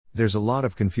There's a lot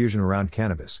of confusion around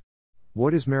cannabis.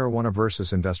 What is marijuana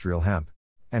versus industrial hemp?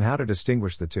 And how to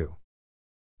distinguish the two?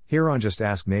 Here on Just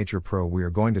Ask Nature Pro, we are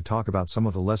going to talk about some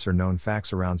of the lesser known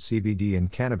facts around CBD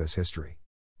and cannabis history.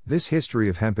 This history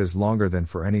of hemp is longer than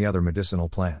for any other medicinal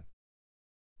plant.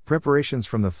 Preparations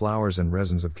from the flowers and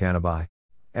resins of cannabis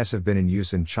have been in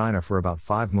use in China for about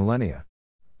 5 millennia.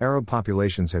 Arab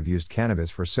populations have used cannabis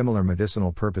for similar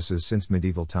medicinal purposes since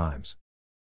medieval times.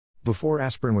 Before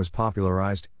aspirin was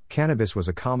popularized, cannabis was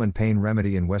a common pain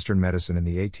remedy in Western medicine in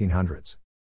the 1800s.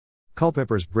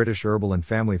 Culpeper's British herbal and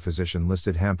family physician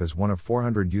listed hemp as one of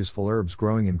 400 useful herbs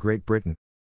growing in Great Britain.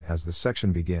 As the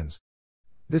section begins,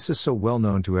 this is so well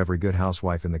known to every good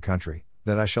housewife in the country,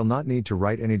 that I shall not need to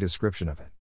write any description of it.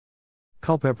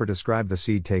 Culpeper described the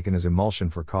seed taken as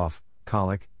emulsion for cough,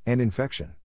 colic, and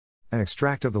infection. An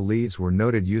extract of the leaves were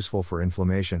noted useful for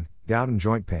inflammation, gout and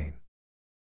joint pain.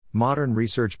 Modern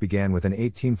research began with an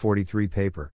 1843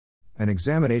 paper. An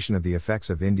examination of the effects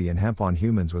of Indian hemp on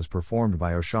humans was performed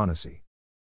by O'Shaughnessy.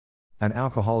 An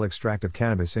alcohol extract of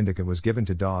cannabis indica was given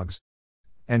to dogs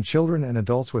and children and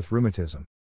adults with rheumatism.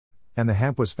 And the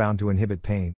hemp was found to inhibit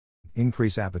pain,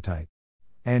 increase appetite,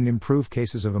 and improve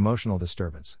cases of emotional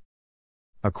disturbance.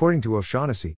 According to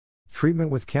O'Shaughnessy, treatment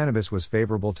with cannabis was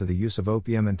favorable to the use of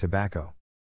opium and tobacco.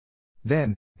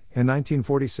 Then, in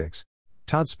 1946,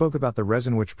 Todd spoke about the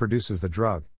resin which produces the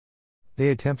drug. They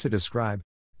attempt to describe,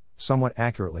 somewhat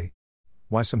accurately,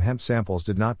 why some hemp samples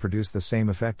did not produce the same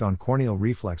effect on corneal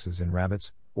reflexes in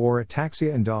rabbits, or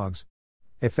ataxia in dogs,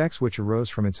 effects which arose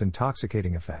from its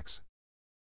intoxicating effects.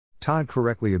 Todd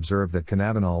correctly observed that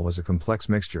cannabinol was a complex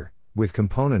mixture, with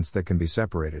components that can be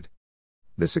separated.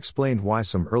 This explained why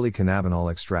some early cannabinol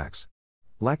extracts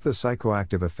lacked the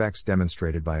psychoactive effects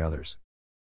demonstrated by others.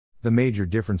 The major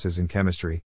differences in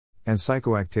chemistry and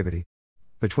psychoactivity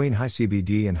between high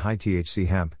CBD and high THC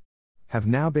hemp have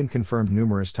now been confirmed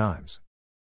numerous times.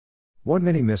 What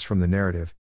many miss from the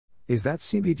narrative is that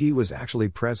CBD was actually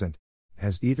present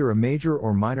as either a major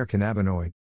or minor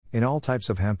cannabinoid in all types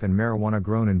of hemp and marijuana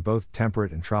grown in both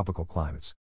temperate and tropical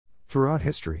climates throughout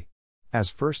history. As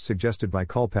first suggested by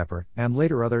Culpeper, and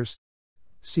later others,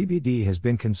 CBD has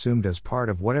been consumed as part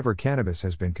of whatever cannabis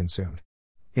has been consumed,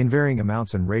 in varying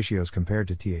amounts and ratios compared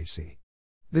to THC.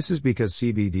 This is because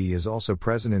CBD is also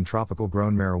present in tropical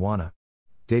grown marijuana,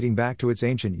 dating back to its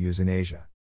ancient use in Asia.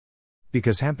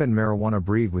 Because hemp and marijuana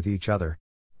breed with each other,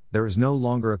 there is no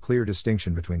longer a clear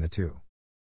distinction between the two.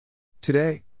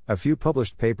 Today, a few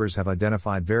published papers have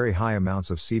identified very high amounts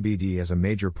of CBD as a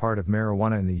major part of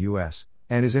marijuana in the U.S.,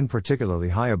 and is in particularly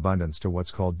high abundance to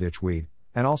what's called ditchweed,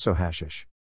 and also hashish.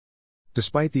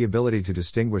 Despite the ability to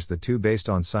distinguish the two based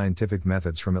on scientific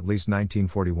methods from at least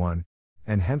 1941,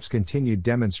 and hemp's continued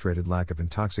demonstrated lack of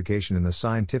intoxication in the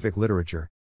scientific literature,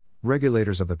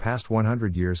 regulators of the past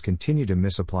 100 years continue to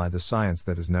misapply the science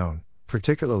that is known,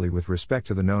 particularly with respect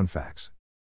to the known facts.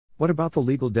 What about the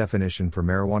legal definition for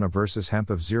marijuana versus hemp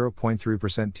of 0.3%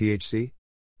 THC?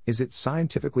 Is it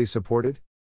scientifically supported?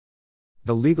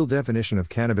 The legal definition of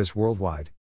cannabis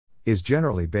worldwide is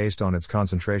generally based on its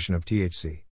concentration of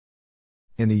THC.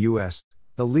 In the US,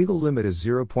 the legal limit is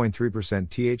 0.3%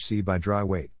 THC by dry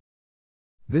weight.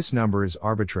 This number is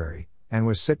arbitrary, and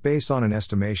was set based on an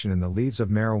estimation in the leaves of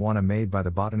marijuana made by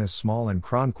the botanists Small and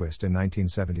Cronquist in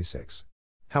 1976.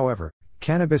 However,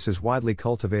 cannabis is widely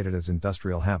cultivated as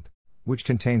industrial hemp, which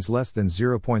contains less than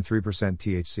 0.3%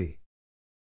 THC.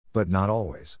 But not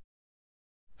always.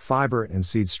 Fiber and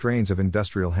seed strains of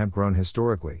industrial hemp grown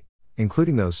historically,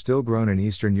 including those still grown in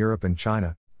Eastern Europe and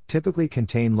China, typically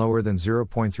contain lower than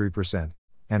 0.3%,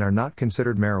 and are not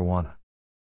considered marijuana.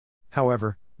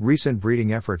 However, recent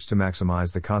breeding efforts to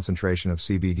maximize the concentration of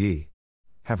CBD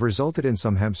have resulted in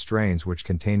some hemp strains which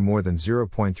contain more than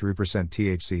 0.3%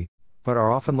 THC, but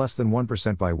are often less than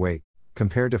 1% by weight,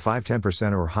 compared to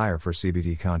 5-10% or higher for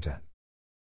CBD content.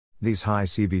 These high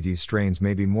CBD strains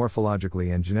may be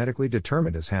morphologically and genetically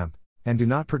determined as hemp, and do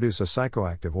not produce a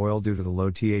psychoactive oil due to the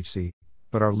low THC,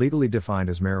 but are legally defined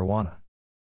as marijuana.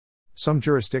 Some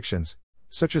jurisdictions,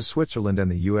 such as Switzerland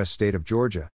and the U.S. state of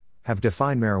Georgia, have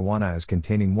defined marijuana as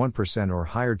containing 1% or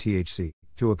higher THC,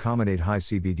 to accommodate high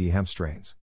CBD hemp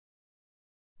strains.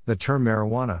 The term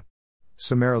marijuana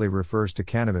summarily refers to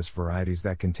cannabis varieties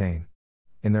that contain,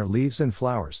 in their leaves and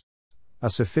flowers,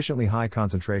 a sufficiently high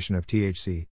concentration of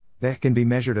THC, that can be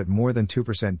measured at more than 2%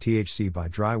 THC by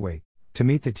dry weight, to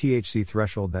meet the THC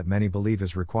threshold that many believe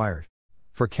is required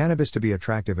for cannabis to be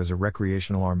attractive as a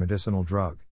recreational or medicinal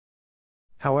drug.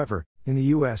 However, in the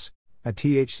U.S., a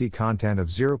THC content of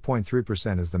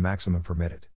 0.3% is the maximum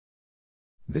permitted.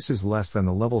 This is less than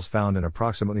the levels found in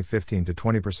approximately 15 to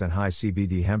 20% high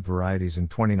CBD hemp varieties in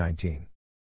 2019.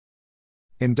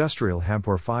 Industrial hemp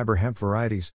or fiber hemp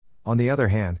varieties, on the other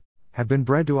hand, have been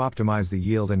bred to optimize the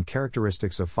yield and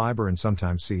characteristics of fiber and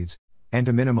sometimes seeds, and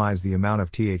to minimize the amount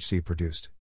of THC produced.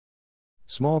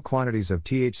 Small quantities of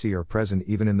THC are present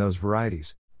even in those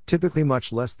varieties, typically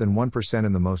much less than 1%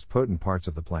 in the most potent parts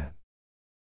of the plant.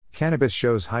 Cannabis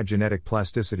shows high genetic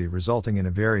plasticity resulting in a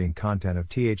varying content of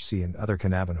THC and other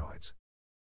cannabinoids.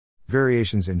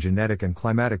 Variations in genetic and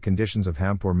climatic conditions of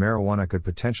hemp or marijuana could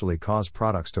potentially cause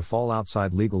products to fall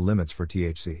outside legal limits for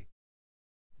THC.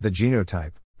 The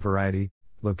genotype, variety,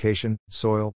 location,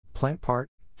 soil, plant part,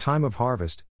 time of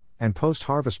harvest, and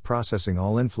post-harvest processing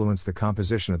all influence the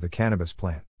composition of the cannabis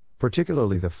plant,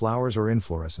 particularly the flowers or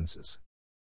inflorescences.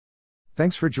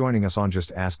 Thanks for joining us on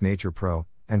Just Ask Nature Pro,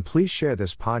 and please share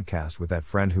this podcast with that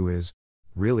friend who is,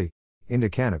 really, into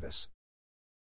cannabis.